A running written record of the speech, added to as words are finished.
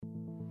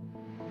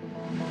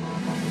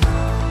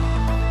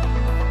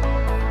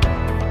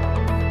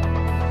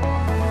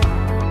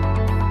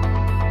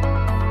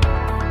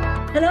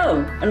Hello,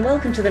 and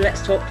welcome to the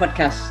Let's Talk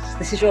podcast.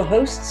 This is your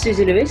host,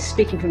 Susie Lewis,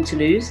 speaking from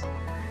Toulouse.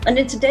 And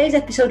in today's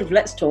episode of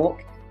Let's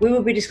Talk, we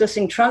will be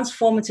discussing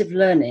transformative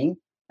learning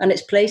and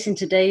its place in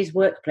today's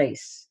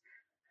workplace.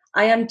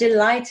 I am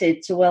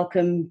delighted to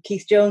welcome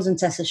Keith Jones and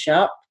Tessa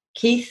Sharp.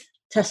 Keith,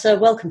 Tessa,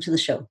 welcome to the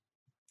show.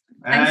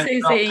 Thanks,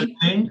 Susie.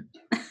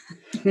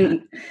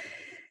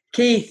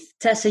 Keith,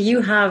 Tessa,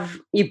 you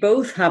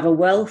both have a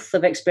wealth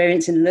of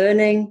experience in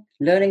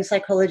learning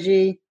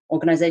psychology,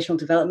 organizational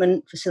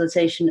development,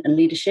 facilitation, and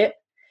leadership.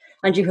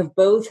 And you have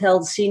both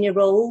held senior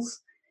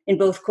roles in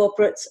both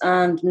corporates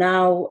and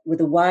now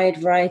with a wide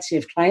variety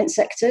of client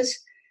sectors.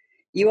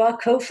 You are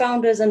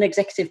co-founders and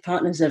executive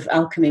partners of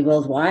Alchemy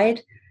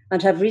Worldwide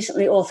and have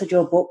recently authored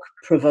your book,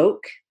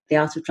 Provoke, The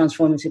Art of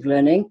Transformative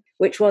Learning,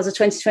 which was a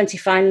 2020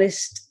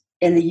 finalist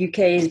in the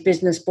UK's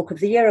Business Book of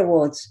the Year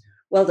Awards.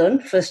 Well done,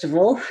 first of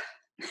all.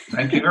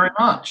 Thank you very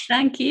much.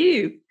 Thank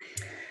you.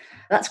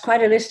 That's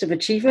quite a list of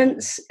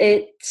achievements.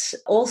 It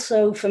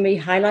also, for me,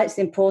 highlights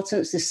the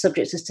importance this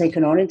subject has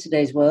taken on in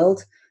today's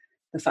world.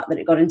 The fact that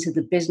it got into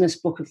the Business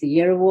Book of the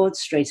Year Awards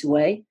straight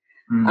away.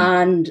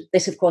 And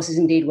this, of course, is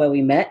indeed where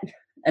we met,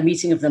 a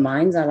meeting of the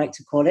minds, I like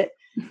to call it.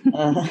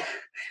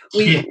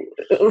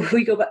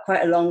 We go back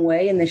quite a long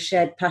way in the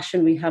shared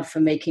passion we have for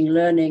making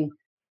learning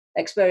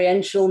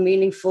experiential,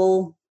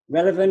 meaningful,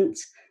 relevant.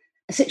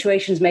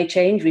 Situations may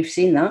change. We've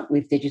seen that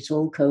with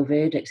digital,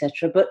 COVID,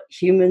 etc., but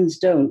humans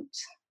don't.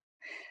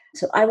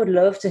 So I would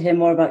love to hear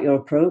more about your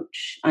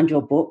approach and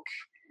your book.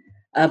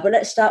 But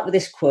let's start with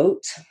this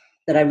quote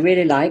that I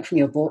really like from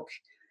your book,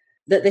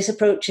 that this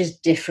approach is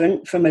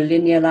different from a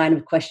linear line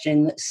of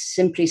questioning that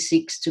simply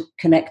seeks to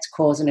connect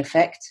cause and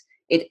effect.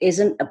 It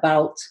isn't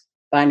about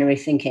binary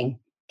thinking.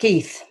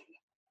 Keith,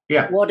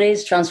 what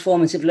is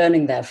transformative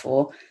learning,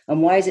 therefore,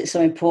 and why is it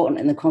so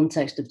important in the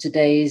context of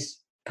today's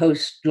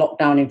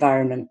post-lockdown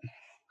environment?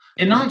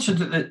 In answer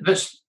to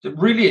this,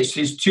 really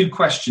it's two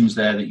questions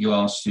there that you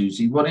asked,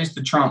 Susie. What is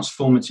the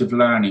transformative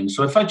learning?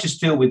 So if I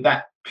just deal with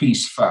that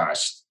piece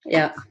first,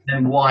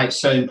 and why it's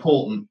so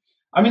important.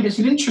 I mean, it's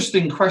an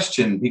interesting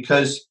question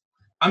because,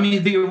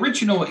 the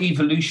original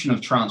evolution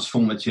of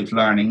transformative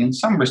learning in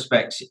some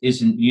respects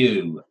isn't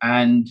new.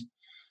 And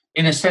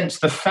in a sense,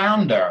 the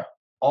founder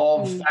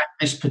of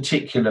this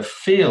particular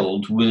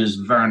field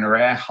was Werner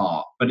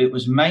Erhard, but it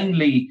was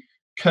mainly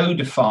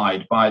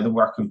codified by the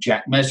work of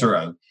Jacques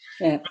Mezirow.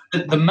 Yeah.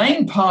 The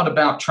main part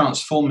about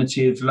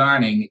transformative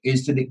learning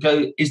is that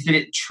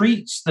it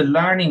treats the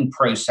learning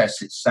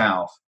process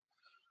itself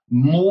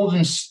more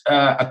than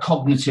a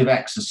cognitive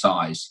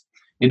exercise.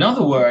 In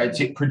other words,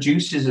 it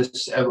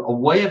produces a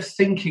way of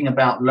thinking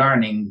about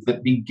learning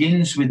that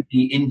begins with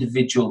the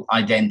individual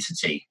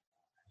identity.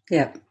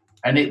 Yeah.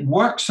 And it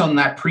works on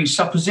that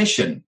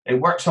presupposition.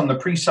 It works on the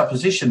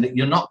presupposition that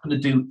you're not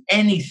going to do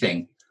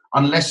anything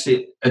unless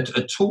it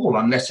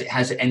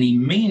has any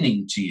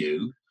meaning to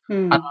you.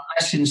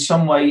 Unless in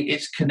some way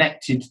it's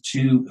connected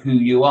to who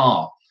you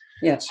are.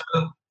 Yeah.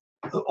 So,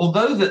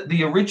 although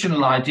the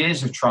original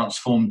ideas of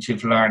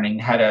transformative learning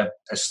had a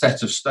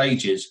set of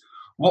stages,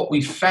 what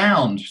we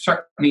found,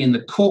 certainly in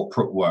the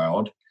corporate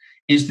world,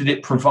 is that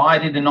it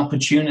provided an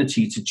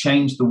opportunity to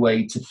change the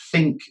way to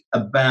think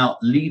about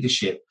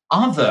leadership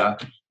other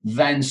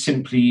than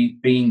simply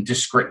being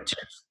descriptive.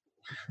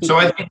 So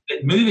I think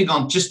that moving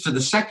on just to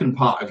the second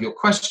part of your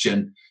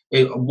question,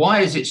 why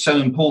is it so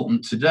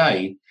important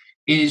today?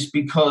 Is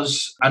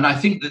because, and I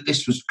think that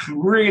this was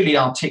really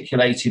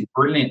articulated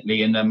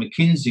brilliantly in a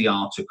McKinsey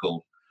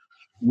article,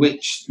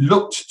 which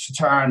looked to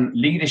turn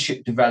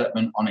leadership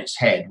development on its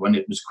head when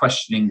it was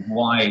questioning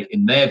why,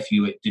 in their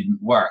view, it didn't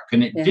work.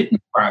 And it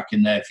didn't work,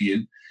 in their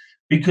view,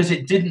 because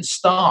it didn't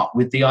start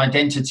with the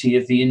identity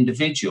of the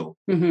individual.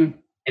 Mm-hmm.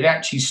 It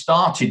actually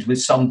started with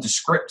some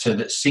descriptor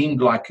that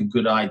seemed like a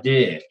good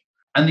idea.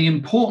 And the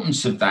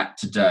importance of that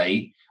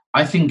today,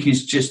 I think,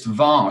 is just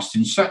vast,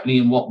 and certainly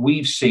in what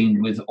we've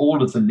seen with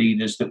all of the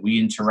leaders that we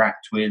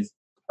interact with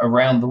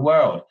around the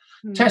world.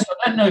 Tess,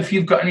 I don't know if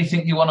you've got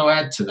anything you want to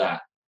add to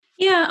that.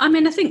 Yeah,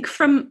 I think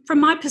from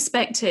my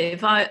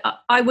perspective,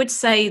 I would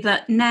say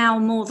that now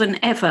more than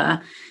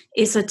ever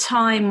is a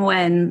time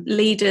when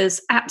leaders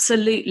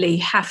absolutely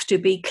have to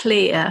be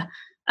clear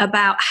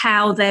about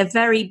how their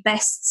very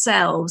best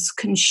selves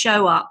can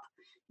show up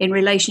in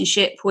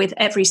relationship with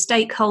every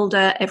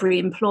stakeholder, every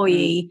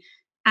employee,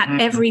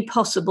 at every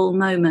possible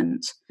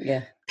moment.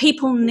 Yeah.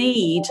 People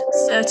need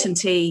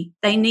certainty.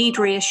 They need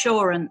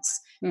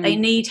reassurance. They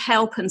need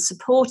help and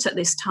support at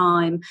this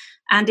time.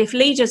 And if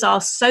leaders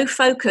are so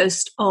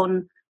focused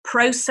on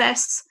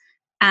process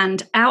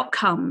and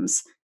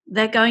outcomes,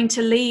 they're going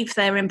to leave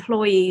their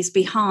employees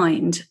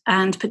behind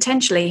and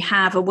potentially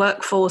have a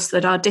workforce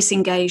that are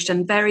disengaged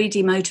and very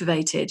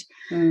demotivated.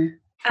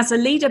 As a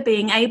leader,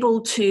 being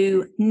able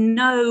to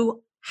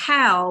know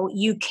how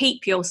you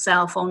keep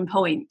yourself on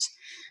point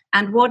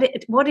and what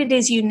it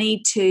is you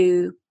need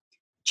to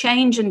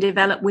change and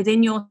develop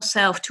within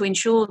yourself to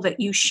ensure that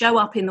you show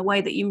up in the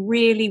way that you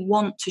really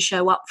want to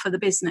show up for the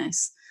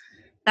business.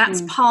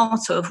 That's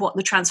part of what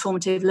the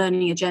transformative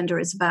learning agenda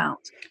is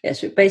about.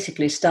 Yes, it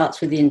basically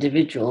starts with the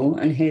individual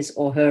and his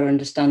or her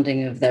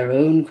understanding of their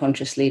own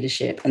conscious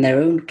leadership and their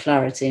own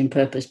clarity and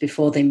purpose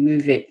before they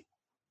move it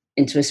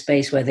into a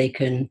space where they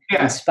can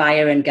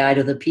inspire and guide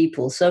other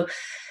people. So,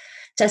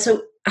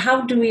 Tessa,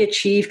 how do we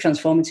achieve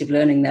transformative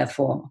learning,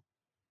 therefore?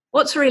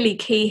 What's really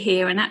key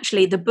here, and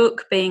actually the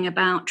book being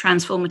about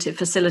transformative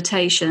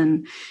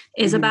facilitation,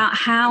 is about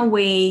how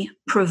we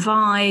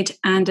provide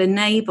and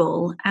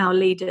enable our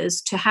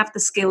leaders to have the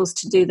skills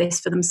to do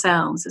this for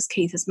themselves, as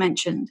Keith has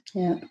mentioned.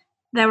 Yeah.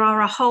 There are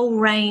a whole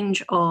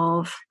range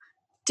of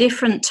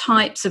different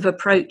types of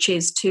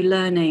approaches to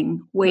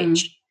learning,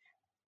 which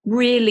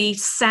really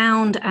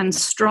sound and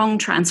strong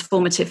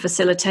transformative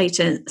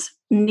facilitators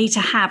need to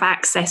have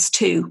access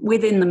to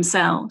within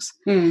themselves.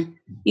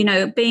 You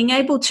know, being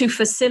able to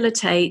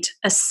facilitate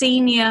a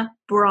senior,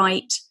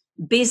 bright,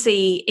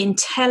 busy,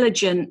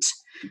 intelligent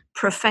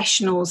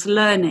professional's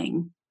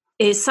learning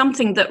is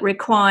something that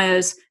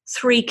requires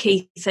three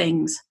key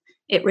things.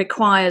 It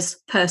requires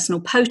personal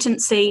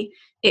potency,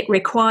 it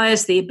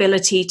requires the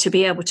ability to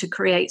be able to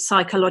create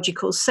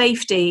psychological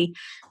safety,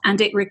 and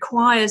it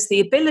requires the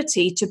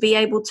ability to be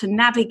able to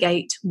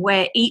navigate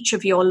where each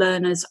of your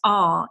learners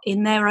are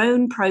in their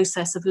own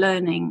process of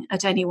learning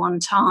at any one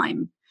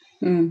time.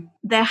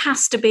 There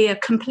has to be a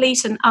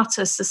complete and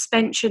utter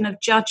suspension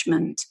of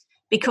judgment,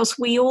 because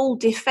we all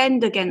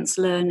defend against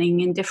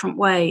learning in different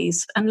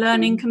ways, and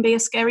learning can be a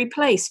scary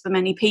place for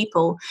many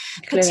people,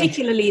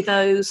 particularly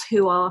those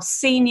who are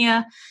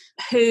senior,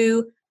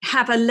 who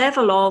have a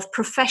level of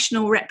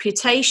professional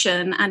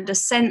reputation and a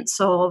sense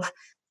of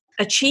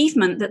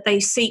achievement that they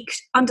seek,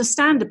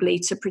 understandably,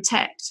 to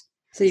protect.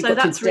 So you've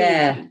got to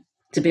dare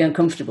to be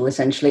uncomfortable,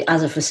 essentially,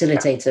 as a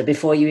facilitator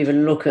before you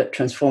even look at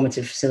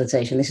transformative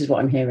facilitation. This is what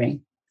I'm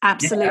hearing.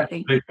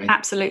 Absolutely.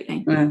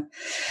 Absolutely.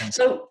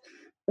 So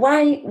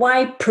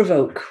why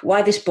Provoke?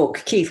 Why this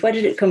book? Keith, where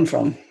did it come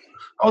from?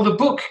 Oh, the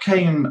book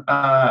came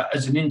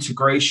as an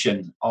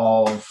integration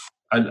of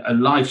a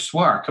life's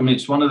work. I mean,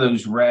 it's one of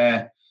those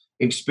rare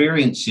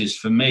experiences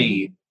for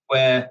me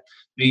where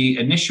the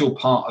initial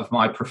part of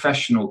my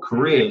professional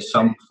career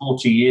some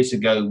 40 years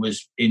ago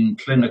was in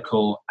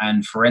clinical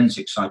and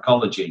forensic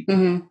psychology.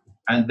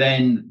 And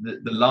then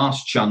the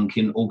last chunk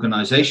in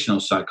organizational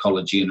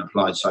psychology and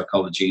applied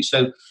psychology.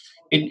 So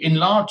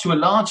to a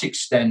large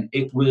extent,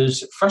 it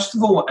was, first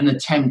of all, an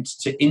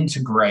attempt to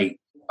integrate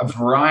a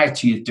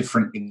variety of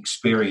different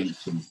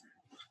experiences.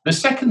 The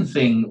second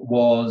thing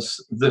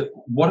was that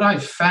what I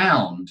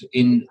found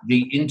in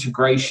the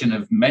integration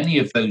of many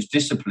of those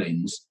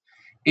disciplines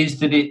is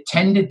that it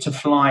tended to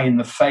fly in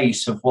the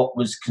face of what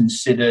was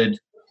considered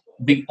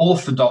the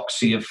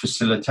orthodoxy of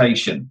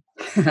facilitation.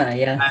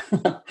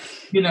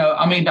 You know,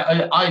 I mean,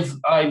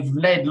 I've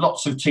led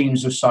lots of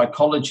teams of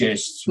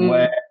psychologists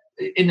where,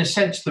 in a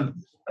sense,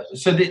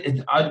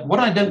 what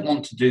I don't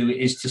want to do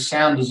is to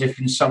sound as if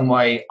in some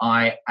way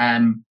I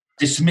am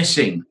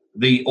dismissing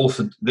the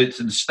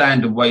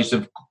standard ways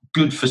of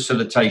good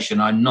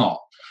facilitation. I'm not.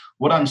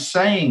 What I'm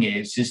saying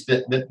is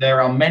that there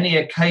are many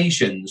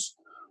occasions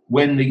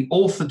when the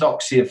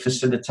orthodoxy of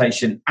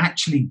facilitation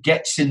actually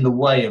gets in the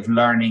way of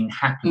learning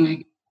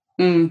happening.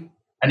 And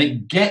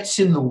it gets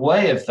in the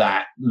way of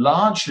that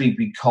largely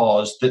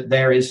because that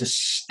there is a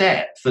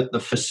step that the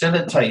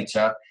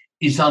facilitator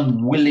is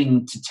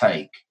unwilling to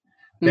take.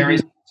 There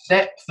is a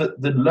step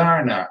that the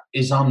learner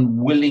is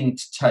unwilling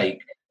to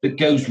take that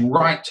goes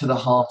right to the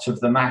heart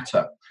of the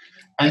matter.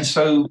 And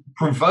so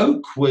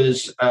Provoke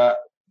was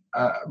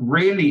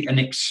really an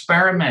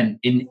experiment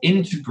in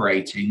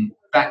integrating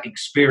that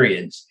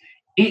experience.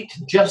 It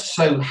just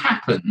so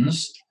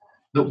happens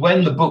that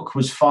when the book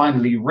was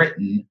finally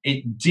written,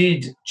 it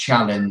did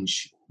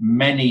challenge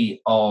many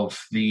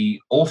of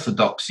the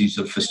orthodoxies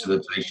of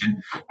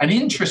facilitation. And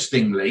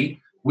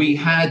interestingly, we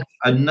had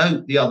a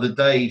note the other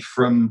day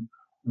from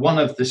one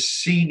of the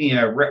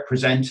senior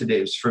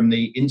representatives from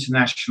the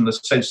International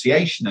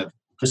Association of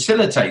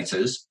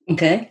Facilitators,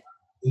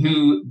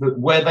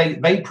 where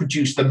they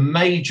produced a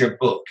major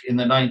book in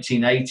the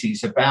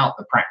 1980s about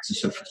the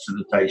practice of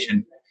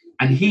facilitation.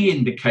 And he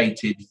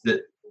indicated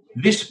that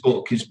this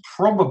book is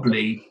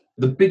probably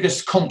the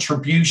biggest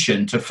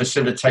contribution to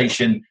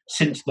facilitation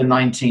since the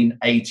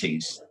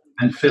 1980s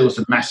and fills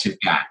a massive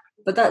gap.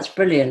 But that's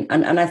brilliant.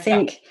 And I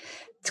think,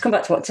 to come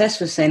back to what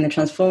Tess was saying, the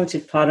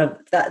transformative part of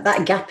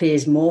that gap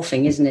is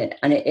morphing, isn't it?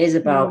 And it is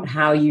about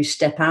how you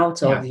step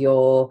out of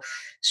your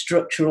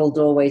structural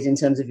doorways in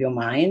terms of your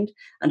mind,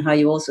 and how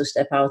you also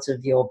step out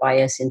of your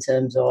bias in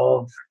terms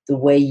of the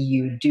way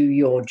you do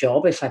your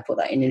job, if I put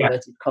that in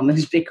inverted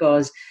commas,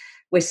 because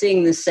we're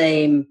seeing the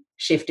same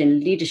shift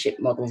in leadership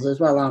models as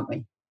well, aren't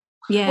we?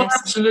 Yes. Well,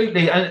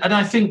 absolutely. And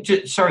I think,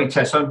 sorry,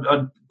 Tess,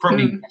 I'd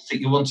probably guess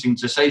that you're wanting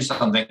to say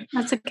something.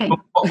 That's okay.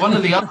 But one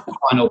of the other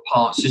final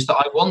parts is that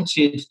I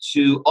wanted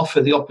to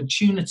offer the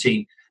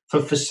opportunity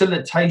for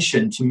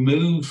facilitation to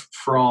move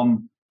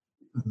from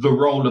the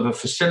role of a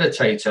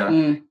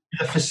facilitator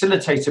the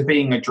facilitator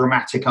being a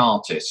dramatic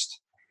artist.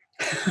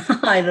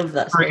 I love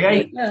that.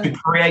 To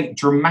create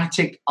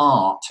dramatic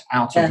art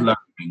out of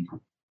learning.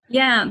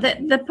 Yeah,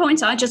 the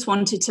point I just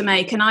wanted to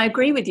make, and I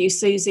agree with you,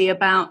 Susie,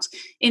 about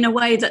in a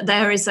way that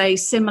there is a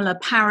similar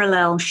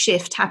parallel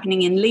shift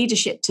happening in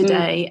leadership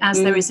today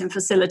as there is in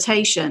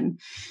facilitation,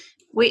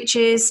 which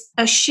is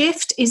a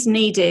shift is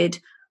needed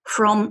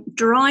from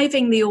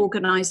driving the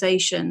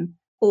organisation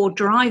or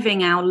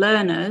driving our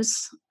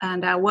learners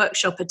and our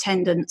workshop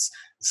attendants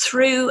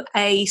through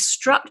a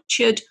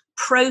structured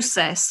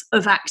process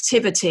of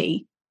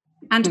activity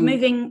and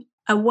moving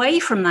away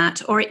from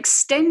that or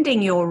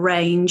extending your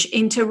range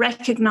into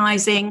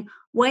recognising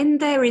when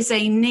there is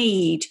a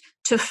need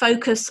to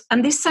focus,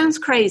 and this sounds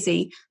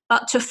crazy,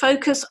 but to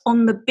focus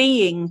on the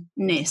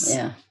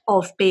beingness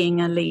of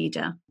being a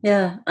leader.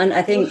 Yeah, and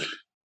I think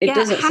it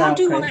doesn't sound how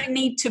do crazy. I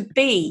need to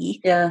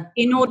be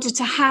in order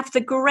to have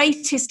the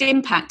greatest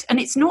impact? And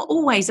it's not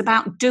always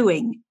about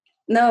doing.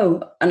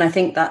 No, and I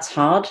think that's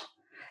hard.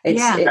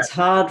 It's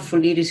hard for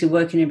leaders who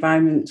work in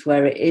environments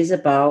where it is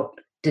about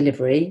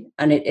delivery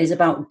and it is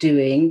about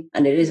doing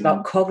and it is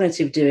about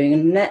cognitive doing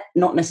and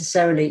not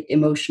necessarily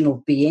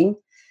emotional being.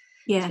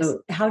 Yes.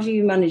 So how do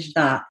you manage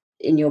that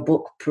in your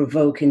book,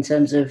 Provoke, in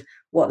terms of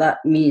what that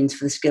means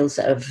for the skill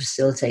set of a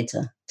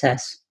facilitator,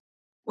 Tess?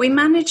 We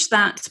manage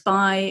that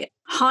by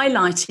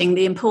highlighting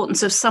the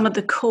importance of some of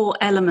the core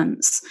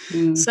elements.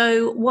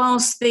 So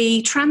whilst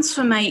the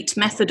Transformate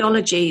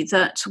methodology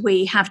that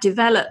we have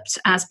developed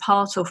as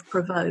part of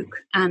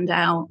Provoke and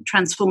our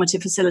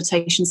transformative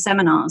facilitation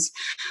seminars,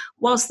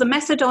 whilst the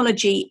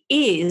methodology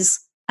is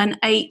an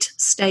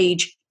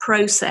 8-stage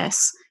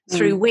process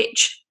through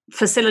which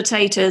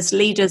facilitators,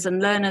 leaders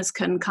and learners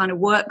can kind of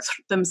work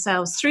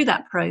themselves through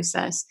that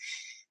process,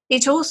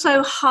 it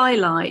also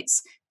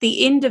highlights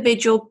the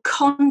individual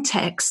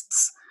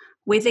contexts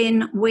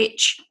within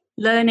which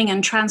learning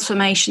and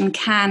transformation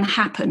can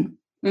happen.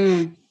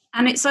 And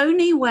it's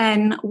only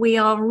when we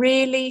are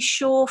really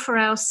sure for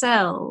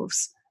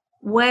ourselves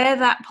where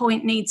that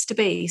point needs to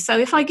be. So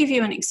if I give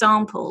you an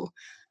example,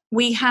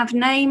 we have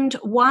named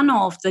one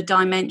of the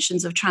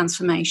dimensions of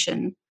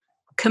transformation,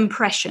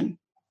 compression.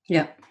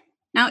 Yeah.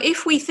 Now,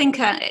 if we think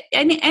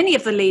any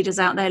of the leaders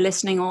out there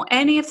listening or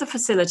any of the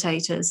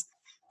facilitators,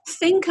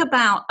 think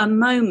about a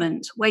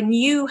moment when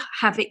you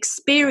have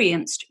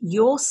experienced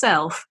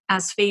yourself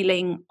as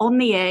feeling on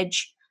the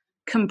edge,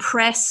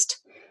 compressed,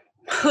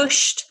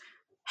 pushed,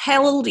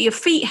 held, your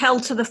feet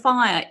held to the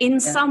fire in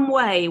some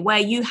way where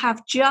you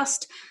have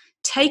just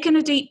taken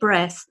a deep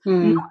breath,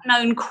 not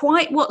known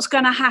quite what's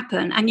going to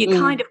happen, and you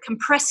kind of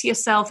compress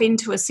yourself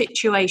into a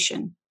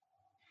situation.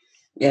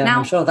 Yeah, now,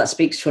 I'm sure that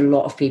speaks to a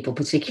lot of people,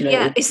 particularly.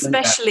 Yeah,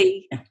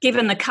 especially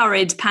given the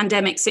current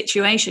pandemic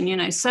situation. You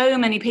know, so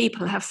many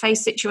people have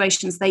faced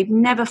situations they've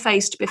never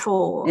faced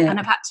before and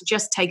have had to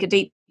just take a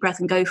deep breath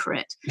and go for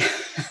it.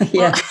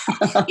 Well,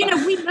 you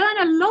know, we learn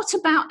a lot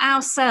about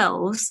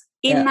ourselves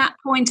in that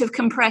point of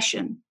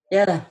compression.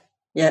 Yeah,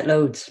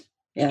 loads.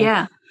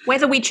 Yeah.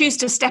 Whether we choose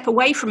to step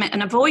away from it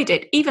and avoid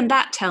it, even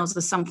that tells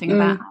us something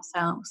about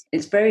ourselves.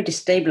 It's very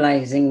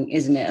destabilizing,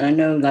 isn't it? And I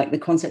know like the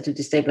concept of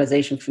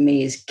destabilization for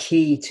me is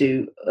key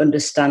to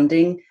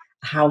understanding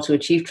how to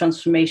achieve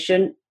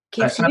transformation.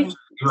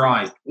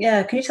 Right.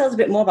 Yeah. Can you tell us a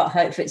bit more about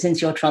how it fits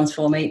into your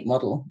Transformate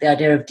model, the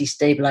idea of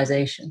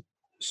destabilization?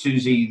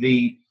 Susie,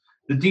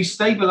 the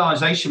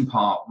destabilization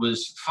part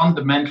was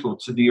fundamental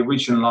to the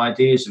original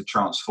ideas of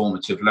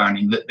transformative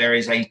learning, that there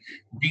is a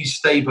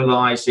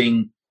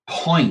destabilizing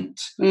point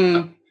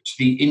at which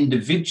the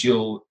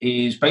individual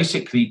is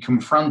basically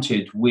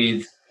confronted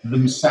with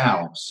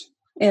themselves.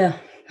 Yeah.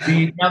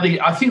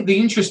 I think the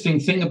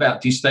interesting thing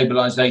about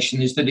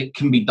destabilization is that it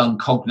can be done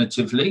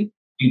cognitively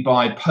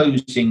by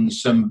posing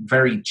some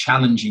very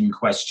challenging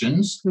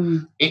questions.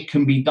 It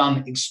can be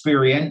done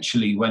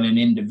experientially when an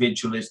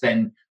individual is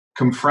then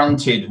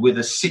confronted with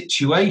a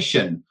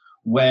situation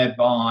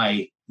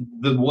whereby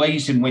the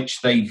ways in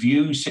which they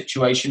view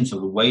situations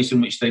or the ways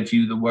in which they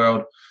view the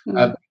world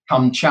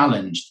become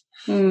challenged.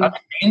 The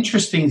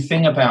interesting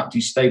thing about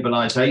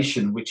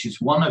destabilization, which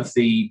is one of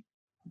the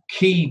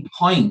key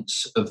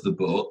points of the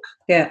book,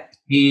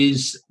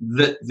 is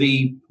that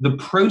the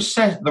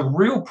process, the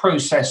real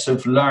process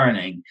of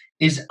learning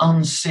is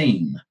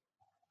unseen,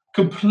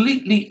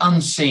 completely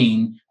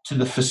unseen to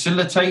the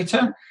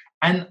facilitator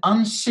and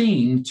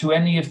unseen to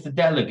any of the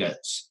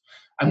delegates.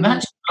 And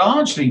that's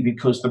largely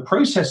because the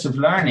process of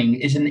learning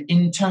is an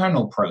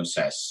internal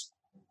process.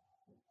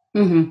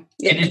 It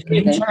is the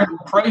internal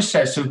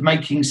process of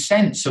making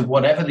sense of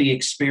whatever the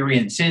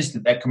experience is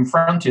that they're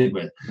confronted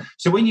with.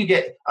 So when you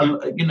get,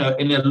 in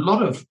a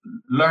lot of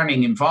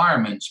learning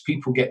environments,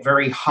 people get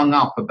very hung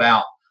up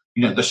about,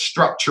 the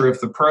structure of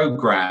the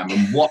program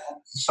and what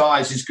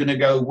size is going to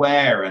go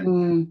where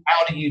and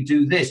how do you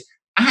do this.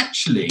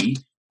 Actually,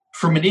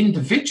 from an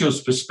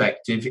individual's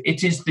perspective,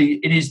 it is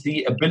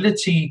the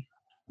ability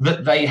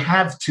that they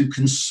have to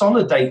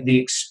consolidate the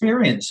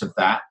experience of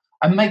that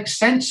and make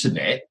sense of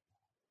it,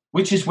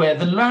 which is where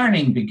the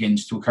learning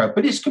begins to occur.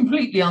 But it's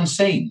completely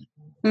unseen.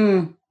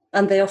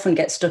 And they often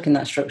get stuck in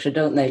that structure,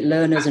 don't they?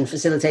 Learners and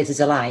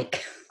facilitators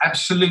alike.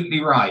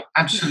 Absolutely right.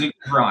 Absolutely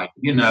right.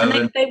 You know,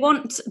 and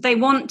they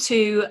want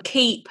to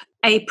keep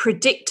a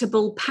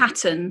predictable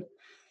pattern,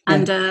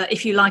 and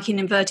if you like, in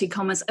inverted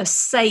commas, a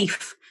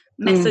safe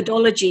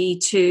methodology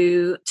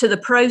to the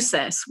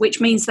process, which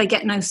means they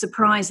get no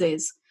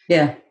surprises.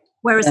 Yeah.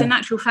 Whereas in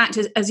actual fact,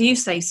 as you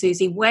say,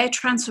 Susie, where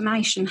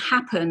transformation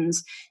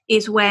happens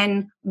is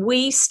when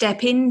we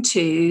step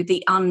into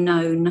the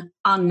unknown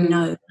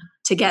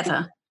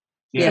together.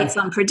 Yeah. It's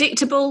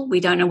unpredictable. We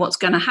don't know what's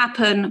going to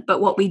happen. But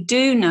what we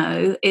do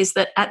know is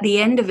that at the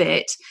end of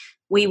it,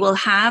 we will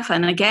have,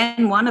 and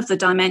again, one of the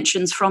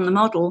dimensions from the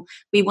model,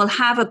 we will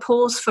have a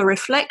pause for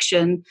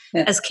reflection,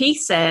 as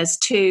Keith says,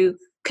 to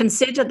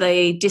consider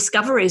the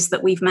discoveries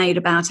that we've made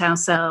about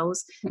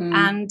ourselves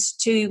and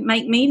to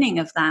make meaning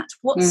of that.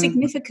 What's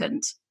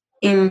significant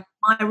in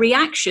my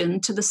reaction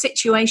to the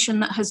situation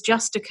that has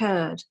just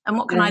occurred? And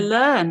what can I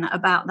learn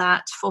about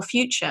that for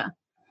future?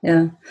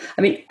 Yeah.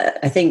 I mean,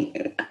 I think,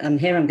 and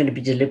here I'm going to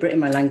be deliberate in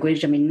my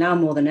language. I mean, now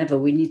more than ever,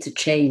 we need to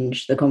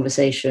change the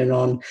conversation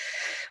on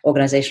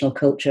organizational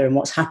culture and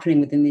what's happening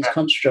within these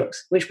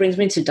constructs, which brings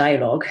me to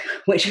dialogue,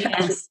 which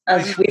as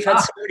we've had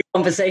so many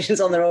conversations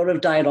on the role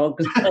of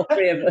dialogue, all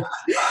three of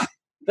us.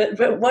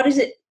 But what is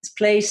its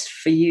place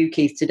for you,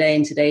 Keith, today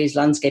in today's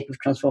landscape of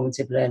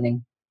transformative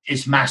learning?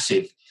 It's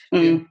massive.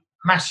 The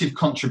massive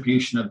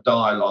contribution of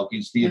dialogue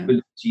is the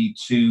ability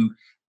to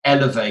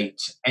elevate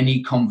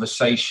any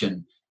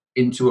conversation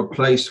into a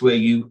place where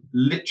you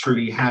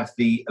literally have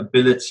the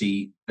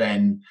ability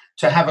then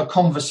to have a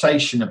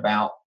conversation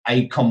about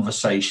a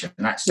conversation.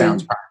 And that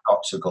sounds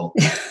paradoxical,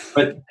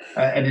 but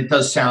and it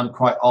does sound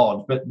quite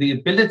odd, but the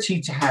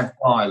ability to have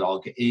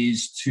dialogue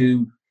is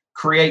to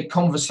create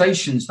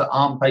conversations that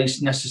aren't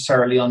based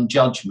necessarily on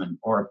judgment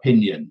or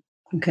opinion.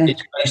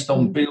 It's based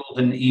on build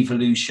and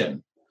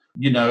evolution.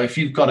 You know, if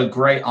you've got a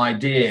great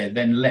idea,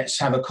 then let's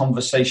have a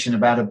conversation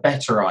about a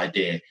better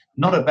idea,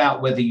 not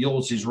about whether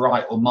yours is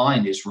right or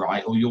mine is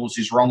right, or yours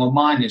is wrong or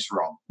mine is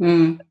wrong.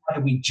 How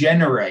do we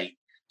generate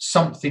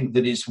something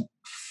that is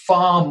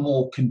far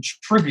more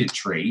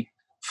contributory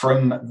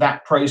from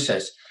that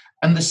process?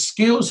 And the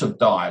skills of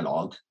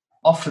dialogue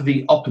offer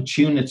the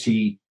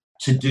opportunity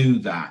to do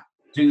that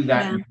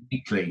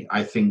uniquely,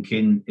 I think,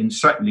 in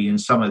certainly in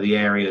some of the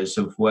areas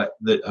of work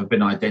that have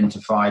been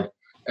identified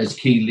as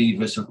key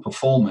levers of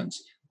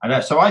performance.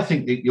 And so I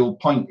think that your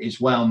point is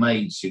well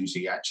made,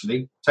 Susie,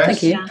 actually. Tess?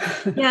 Thank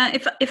you. Yeah,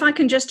 if I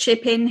can just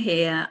chip in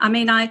here. I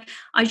mean, I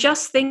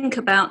just think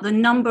about the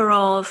number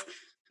of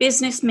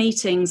business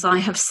meetings I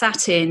have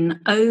sat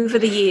in over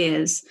the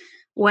years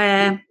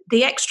where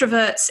the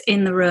extroverts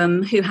in the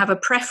room who have a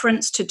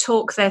preference to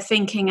talk their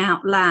thinking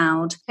out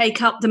loud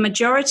take up the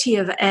majority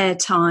of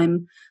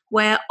airtime,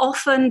 where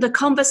often the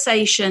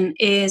conversation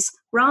is,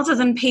 rather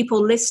than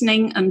people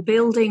listening and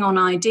building on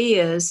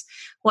ideas,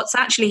 what's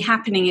actually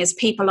happening is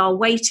people are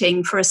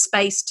waiting for a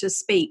space to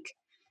speak.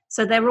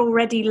 So they're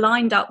already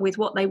lined up with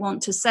what they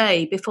want to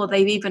say before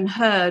they've even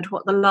heard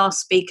what the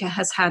last speaker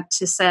has had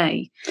to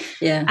say.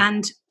 Yeah.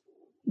 And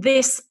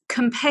this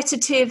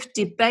competitive,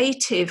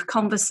 debative,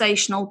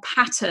 conversational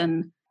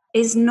pattern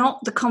is not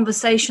the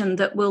conversation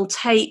that will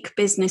take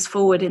business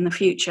forward in the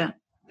future.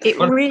 It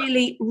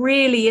really,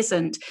 really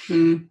isn't.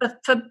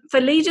 But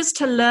for leaders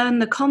to learn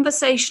the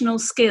conversational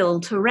skill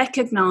to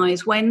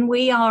recognize when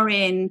we are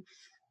in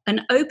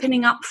an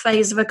opening up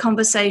phase of a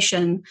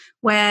conversation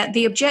where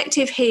the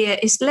objective here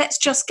is let's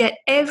just get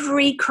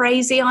every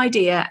crazy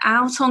idea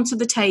out onto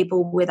the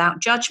table without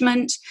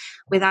judgment,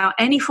 without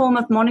any form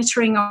of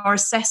monitoring or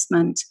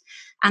assessment.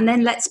 And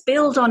then let's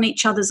build on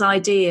each other's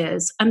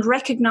ideas, and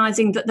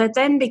recognizing that there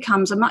then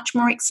becomes a much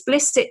more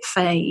explicit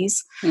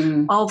phase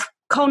of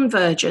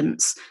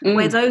convergence,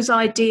 where those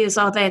ideas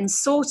are then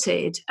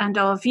sorted and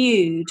are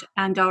viewed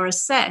and are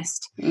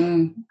assessed.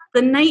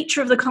 The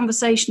nature of the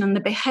conversation and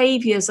the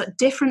behaviors at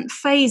different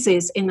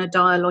phases in a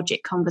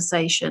dialogic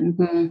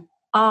conversation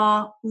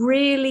are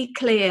really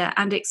clear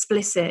and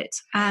explicit.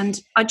 And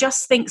I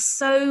just think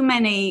so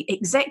many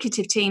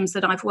executive teams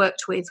that I've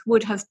worked with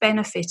would have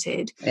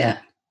benefited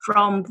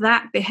from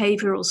that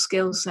behavioural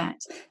skill set.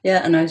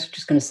 Yeah, and I was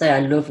just going to say, I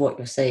love what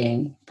you're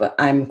saying, but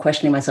I'm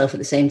questioning myself at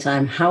the same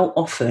time, how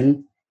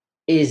often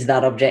is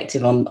that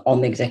objective on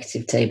the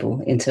executive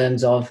table in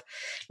terms of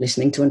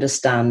listening to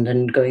understand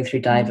and going through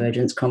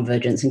divergence,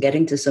 convergence, and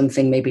getting to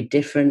something maybe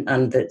different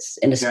and that's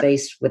in a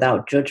space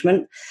without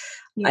judgment?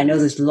 Yes. I know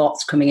there's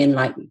lots coming in,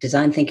 like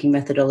design thinking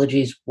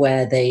methodologies,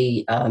 where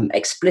they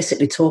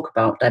explicitly talk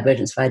about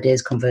divergence of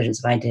ideas,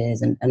 convergence of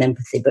ideas, and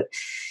empathy. But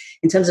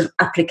in terms of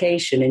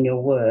application in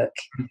your work,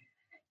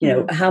 you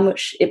know, how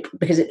much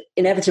because it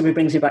inevitably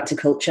brings you back to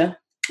culture.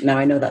 Now,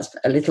 I know that's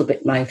a little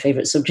bit my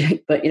favorite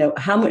subject, but, you know,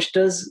 how much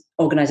does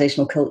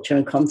organizational culture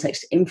and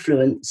context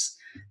influence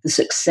the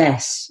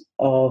success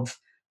of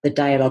the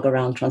dialogue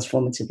around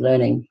transformative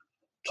learning?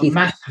 Keith?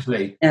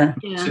 Massively.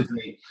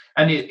 Massively.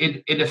 And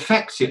it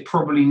affects it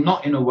probably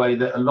not in a way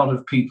that a lot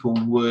of people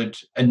would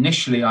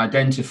initially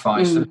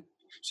identify. So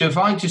if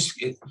I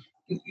just,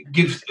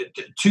 give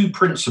two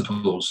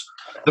principles.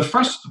 The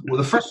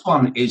first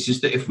one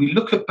is that if we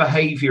look at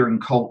behaviour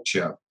and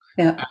culture,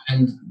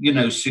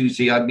 and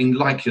Susie, I mean,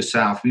 like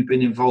yourself, we've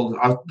been involved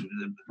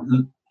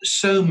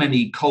so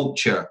many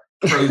culture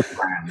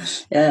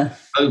programs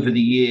over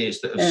the years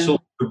that have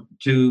sought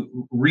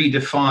to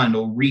redefine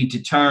or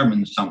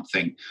redetermine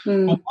something.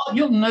 But what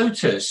you'll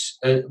notice,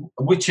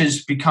 which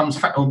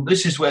becomes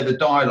this is where the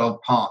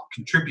dialogue part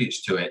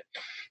contributes to it,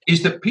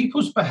 is that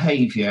people's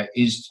behaviour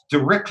is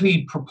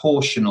directly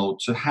proportional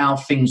to how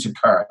things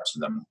occur to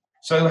them.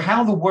 So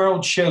how the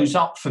world shows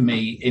up for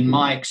me in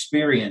my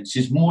experience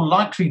is more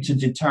likely to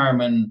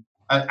determine,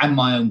 and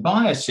my own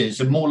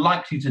biases are more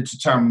likely to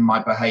determine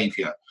my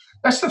behaviour.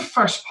 That's the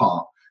first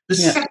part. The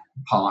second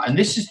part, and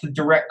this is the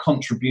direct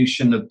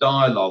contribution of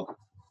dialogue,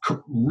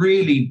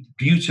 really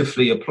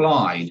beautifully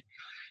applied,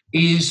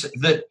 is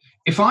that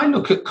if I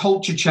look at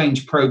culture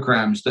change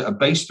programs that are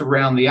based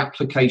around the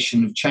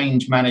application of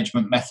change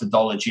management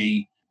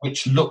methodology,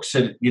 which looks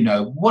at,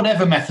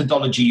 whatever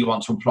methodology you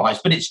want to apply,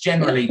 but it's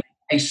generally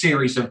a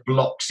series of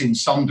blocks in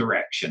some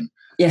direction.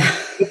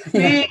 The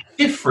big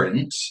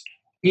difference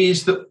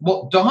is that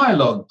what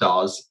dialogue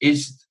does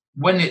is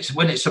when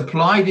it's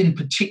applied in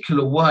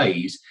particular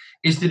ways,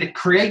 is that it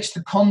creates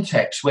the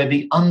context where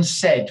the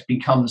unsaid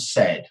becomes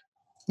said.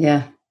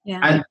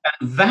 And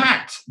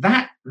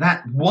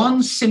that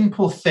one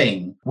simple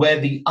thing where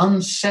the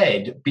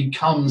unsaid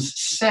becomes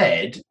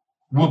said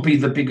will be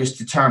the biggest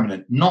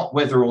determinant, not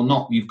whether or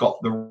not you've got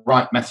the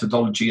right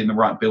methodology and the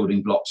right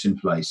building blocks in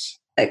place.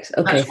 That's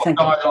what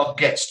dialogue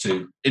gets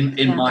to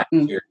in my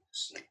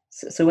experience.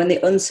 So when the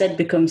unsaid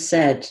becomes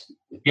said,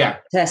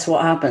 Tess,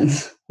 what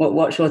happens?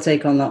 What's your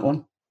take on that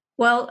one?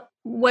 Well,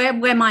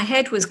 where my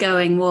head was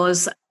going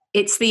was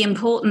it's the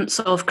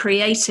importance of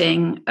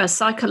creating a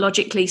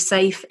psychologically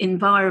safe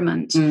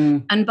environment.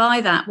 And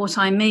by that, what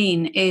I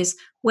mean is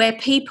where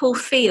people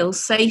feel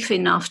safe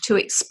enough to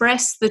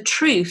express the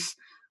truth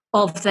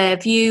of their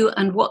view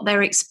and what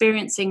they're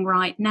experiencing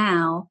right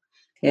now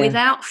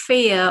without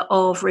fear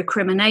of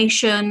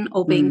recrimination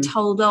or being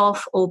told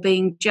off or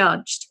being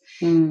judged.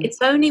 It's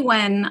only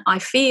when I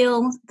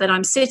feel that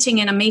I'm sitting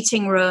in a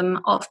meeting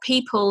room of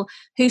people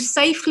who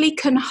safely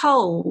can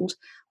hold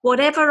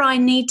whatever I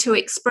need to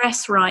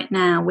express right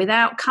now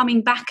without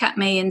coming back at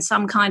me in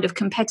some kind of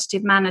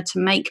competitive manner to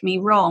make me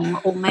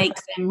wrong or make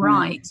them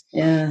right.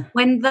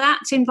 When that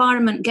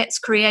environment gets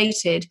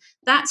created,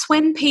 that's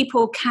when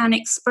people can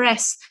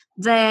express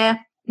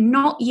their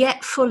not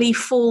yet fully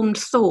formed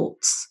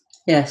thoughts.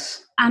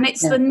 And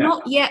it's the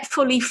not yet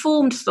fully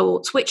formed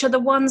thoughts which are the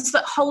ones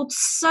that hold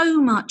so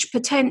much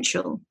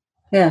potential.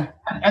 And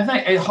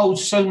it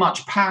holds so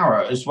much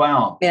power as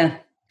well.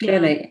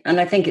 Clearly. And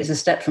I think it's a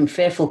step from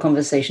fearful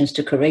conversations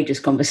to courageous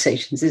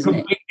conversations, isn't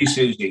it? Completely,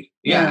 Susie.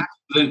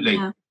 Absolutely.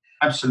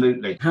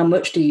 Absolutely. How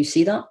much do you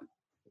see that?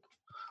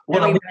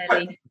 Very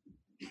rarely.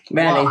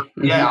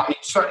 Rarely. I mean,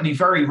 certainly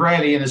very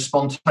rarely in a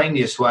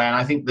spontaneous way. And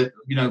I think that,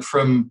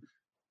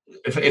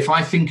 if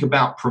I think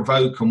about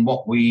Provoke and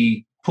what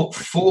we put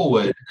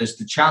forward as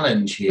the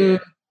challenge here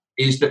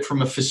is that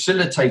from a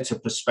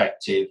facilitator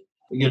perspective,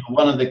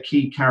 one of the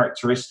key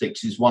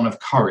characteristics is one of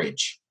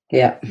courage.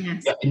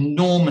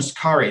 Enormous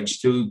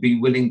courage to be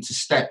willing to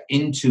step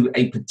into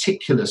a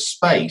particular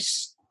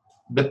space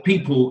that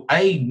people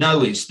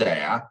know is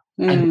there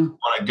and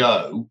want to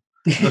go.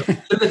 The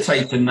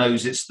facilitator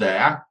knows it's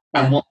there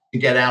and wants to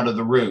get out of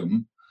the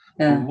room.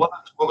 What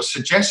we're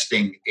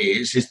suggesting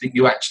is that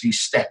you actually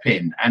step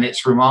in, and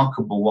it's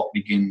remarkable what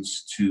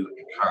begins to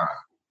occur.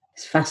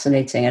 It's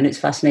fascinating, and it's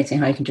fascinating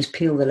how you can just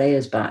peel the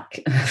layers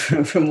back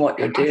from what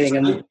you're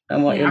doing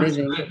and what you're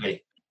living.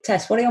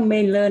 Tess, what are your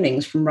main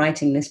learnings from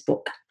writing this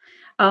book?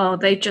 Oh,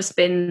 they've just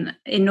been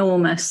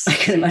enormous. I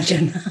can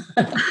imagine.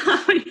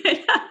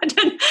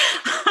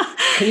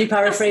 Can you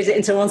paraphrase it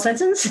into one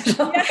sentence?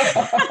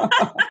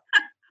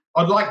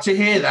 I'd like to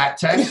hear that,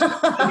 Tess.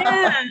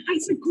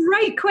 It's a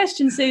great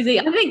question, Susie.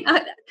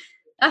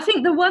 I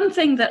think the one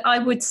thing that I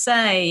would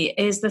say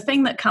is the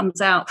thing that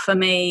comes out for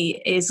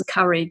me is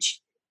courage.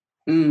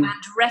 And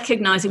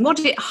recognizing what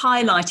it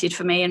highlighted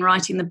for me in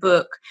writing the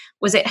book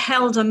was it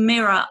held a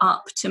mirror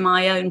up to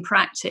my own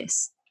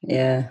practice.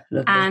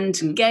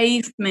 And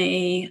gave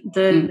me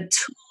the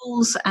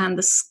tools and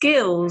the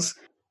skills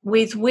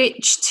with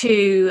which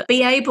to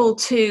be able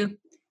to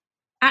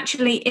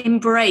actually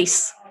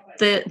embrace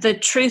the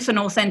truth and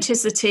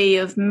authenticity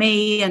of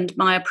me and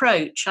my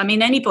approach. I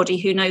mean, anybody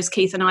who knows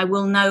Keith and I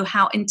will know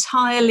how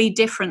entirely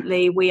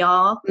differently we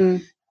are,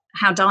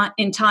 how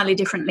entirely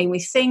differently we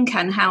think,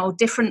 and how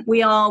different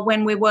we are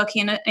when we're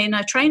working in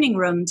a training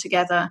room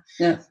together.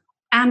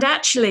 And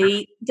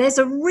actually, there's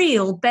a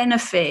real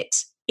benefit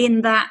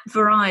in that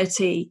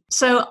variety.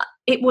 So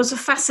it was a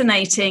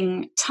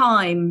fascinating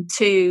time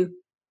to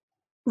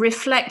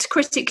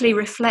critically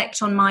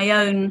reflect on my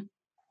own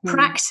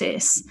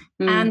practice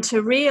and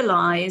to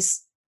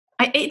realise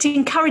it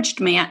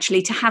encouraged me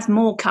actually to have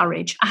more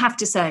courage. I have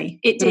to say,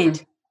 it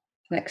did.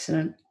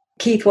 Excellent.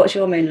 Keith, what's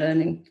your main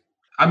learning?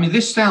 I mean,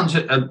 this sounds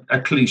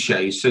a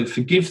cliche, so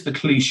forgive the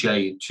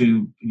cliche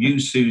to you,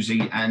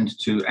 Susie, and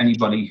to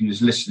anybody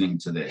who's listening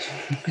to this.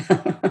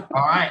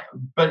 All right,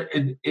 but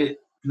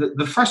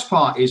the first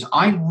part is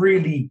I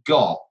really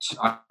got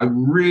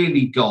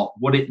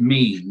what it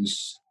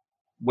means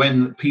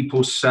when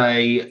people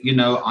say, you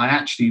know, I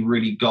actually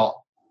really got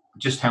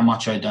just how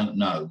much I don't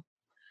know.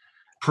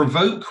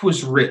 Provoke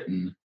was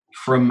written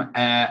from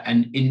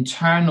an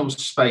internal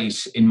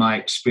space in my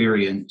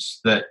experience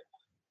that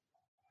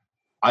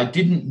I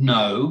didn't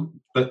know,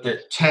 but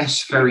that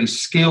Tess very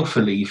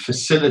skillfully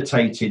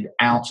facilitated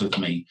out of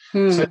me.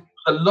 So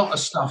a lot of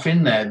stuff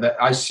in there that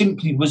I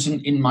simply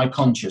wasn't in my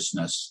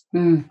consciousness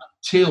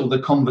until the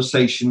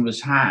conversation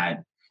was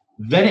had.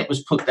 Then it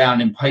was put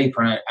down in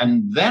paper,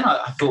 and then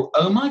I thought,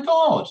 oh my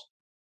God,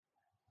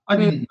 I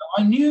didn't know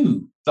I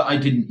knew that I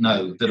didn't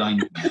know that I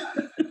knew.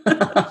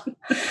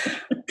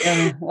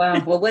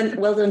 Wow.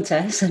 Well done,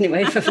 Tess,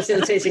 anyway, for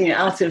facilitating it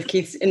out of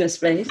Keith's inner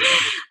space.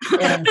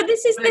 Yeah. But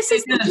this is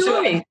the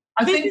joy.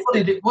 I think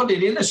what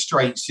it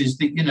illustrates is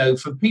that, you know,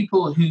 for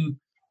people who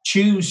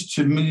choose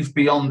to move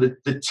beyond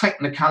the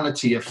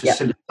technicality of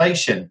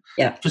facilitation,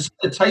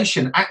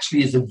 facilitation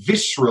actually is a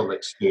visceral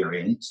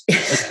experience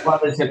as well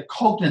as a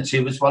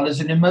cognitive, as well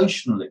as an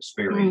emotional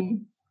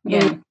experience.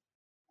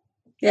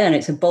 Yeah, and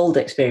it's a bold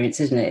experience,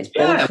 isn't it? It's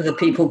bold for the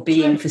people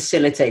being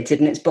facilitated,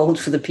 and it's bold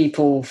for the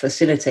people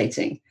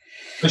facilitating.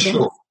 For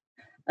sure.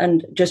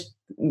 And just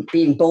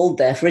being bold,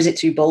 therefore, is it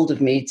too bold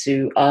of me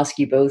to ask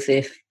you both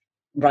if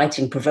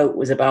writing Provoke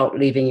was about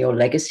leaving your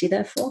legacy,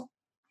 therefore?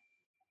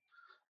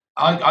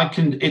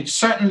 It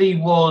certainly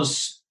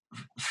was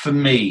for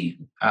me,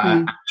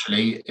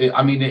 actually.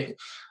 I mean,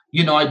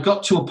 I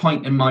got to a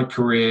point in my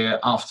career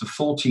after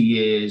 40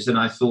 years and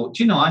I thought,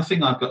 I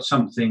think I've got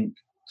something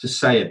to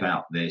say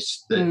about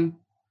this. That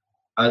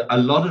a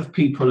lot of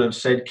people have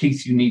said,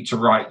 Keith, you need to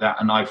write that,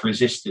 and I've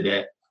resisted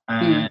it.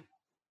 And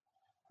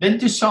then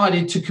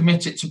decided to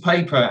commit it to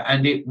paper,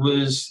 and it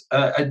was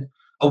a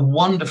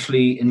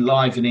wonderfully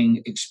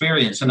enlivening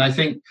experience. And I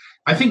think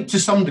to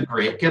some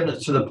degree it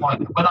gets to the point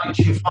that when I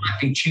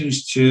finally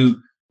choose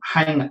to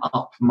hang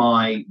up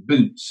my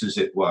boots, as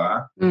it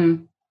were,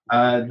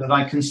 that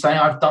I can say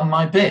I've done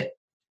my bit.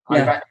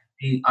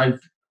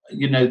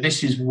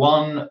 This is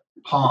one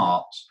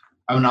part.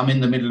 I mean, I'm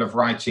in the middle of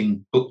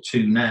writing book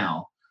 2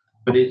 now,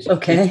 but it's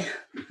okay.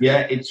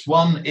 It's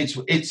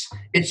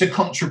a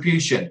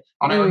contribution.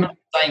 And I remember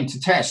saying to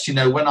Tess,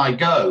 when I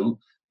go,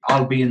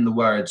 I'll be in the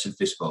words of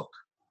this book,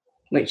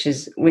 which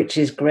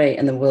is great,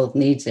 and the world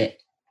needs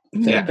it.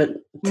 Yeah.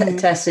 But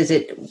Tess,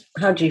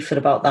 how do you feel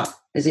about that?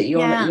 Is it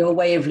your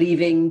way of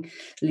leaving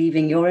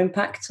your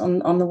impact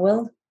on the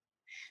world?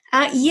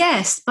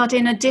 Yes, but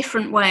in a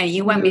different way.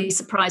 You won't be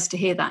surprised to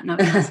hear that. No.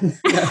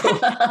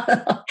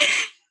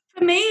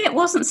 For me, it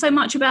wasn't so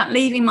much about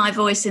leaving my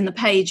voice in the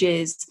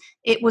pages.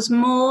 It was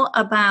more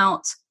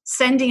about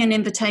sending an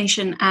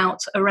invitation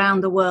out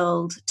around the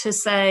world to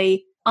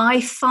say,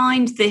 I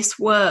find this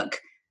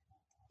work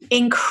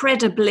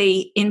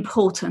incredibly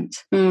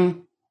important.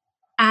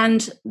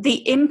 And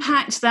the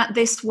impact that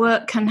this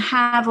work can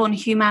have on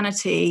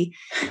humanity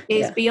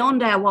is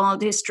beyond our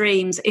wildest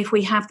dreams if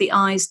we have the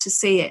eyes to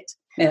see it.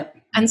 Yeah.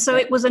 And so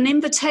it was an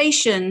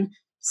invitation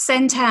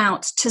sent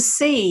out to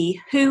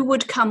see who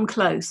would come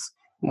close,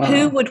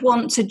 who would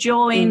want to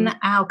join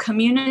our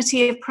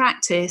community of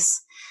practice,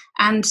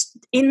 and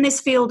in this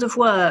field of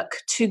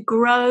work to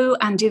grow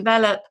and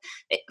develop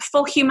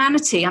for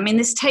humanity. I mean,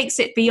 this takes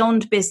it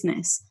beyond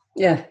business.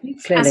 Yeah,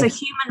 clearly. As a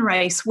human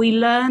race, we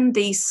learn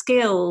these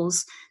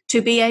skills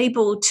to be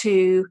able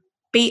to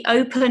be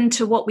open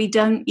to what we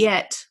don't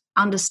yet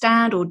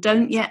understand or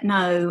don't yet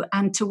know,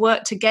 and to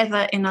work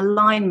together in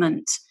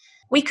alignment.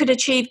 We could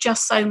achieve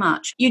just so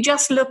much. You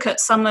just look at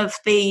some of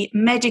the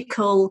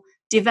medical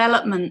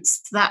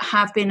developments that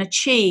have been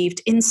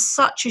achieved in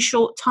such a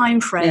short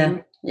time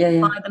frame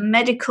by the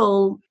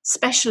medical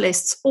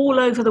specialists all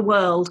over the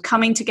world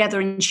coming together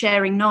and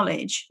sharing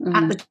knowledge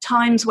at the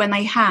times when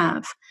they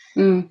have.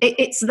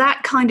 It's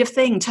that kind of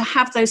thing, to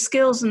have those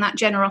skills and that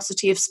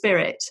generosity of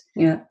spirit.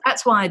 Yeah,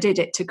 that's why I did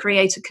it, to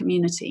create a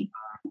community.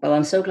 Well,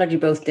 I'm so glad you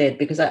both did,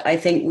 because I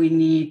think we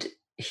need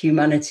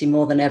humanity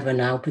more than ever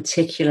now,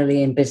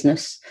 particularly in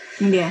business.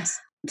 Yes.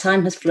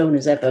 Time has flown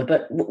as ever,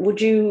 but would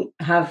you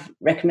have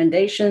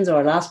recommendations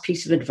or a last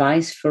piece of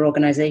advice for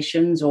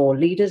organizations or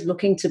leaders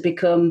looking to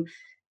become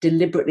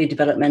deliberately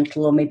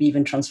developmental or maybe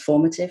even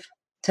transformative?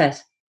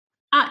 Tess?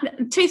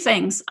 2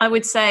 things. I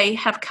would say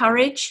have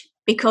courage,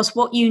 because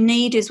what you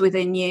need is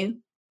within you.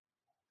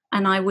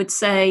 And I would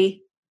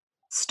say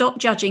stop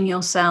judging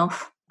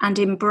yourself and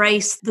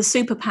embrace the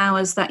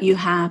superpowers that you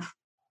have.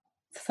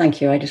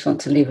 Thank you. I just want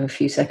to leave a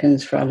few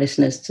seconds for our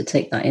listeners to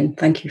take that in.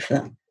 Thank you for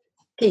that.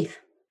 Keith?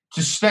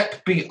 To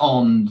step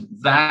beyond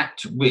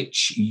that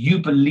which you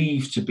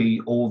believe to be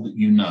all that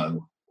you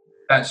know.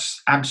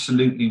 That's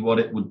absolutely what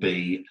it would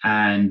be.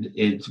 And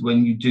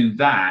when you do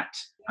that,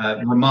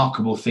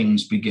 remarkable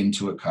things begin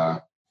to occur.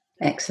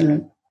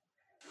 Excellent.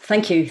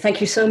 Thank you.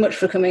 Thank you so much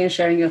for coming and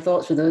sharing your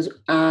thoughts with us.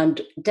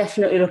 And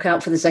definitely look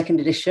out for the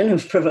 2nd edition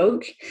of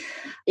Provoke.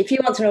 If you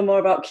want to know more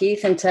about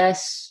Keith and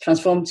Tess,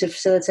 transformative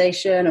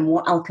facilitation and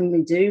what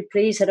Alchemy do,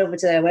 please head over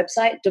to their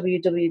website,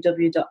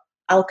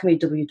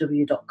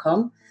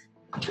 www.alchemyww.com.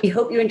 We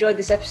hope you enjoyed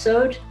this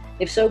episode.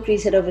 If so,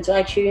 please head over to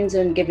iTunes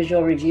and give us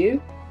your review.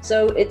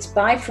 So it's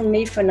bye from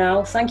me for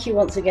now. Thank you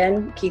once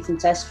again, Keith and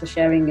Tess, for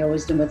sharing your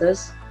wisdom with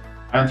us.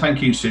 And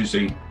thank you,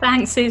 Susie.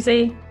 Thanks,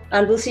 Susie.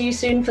 And we'll see you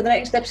soon for the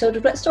next episode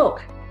of Let's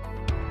Talk.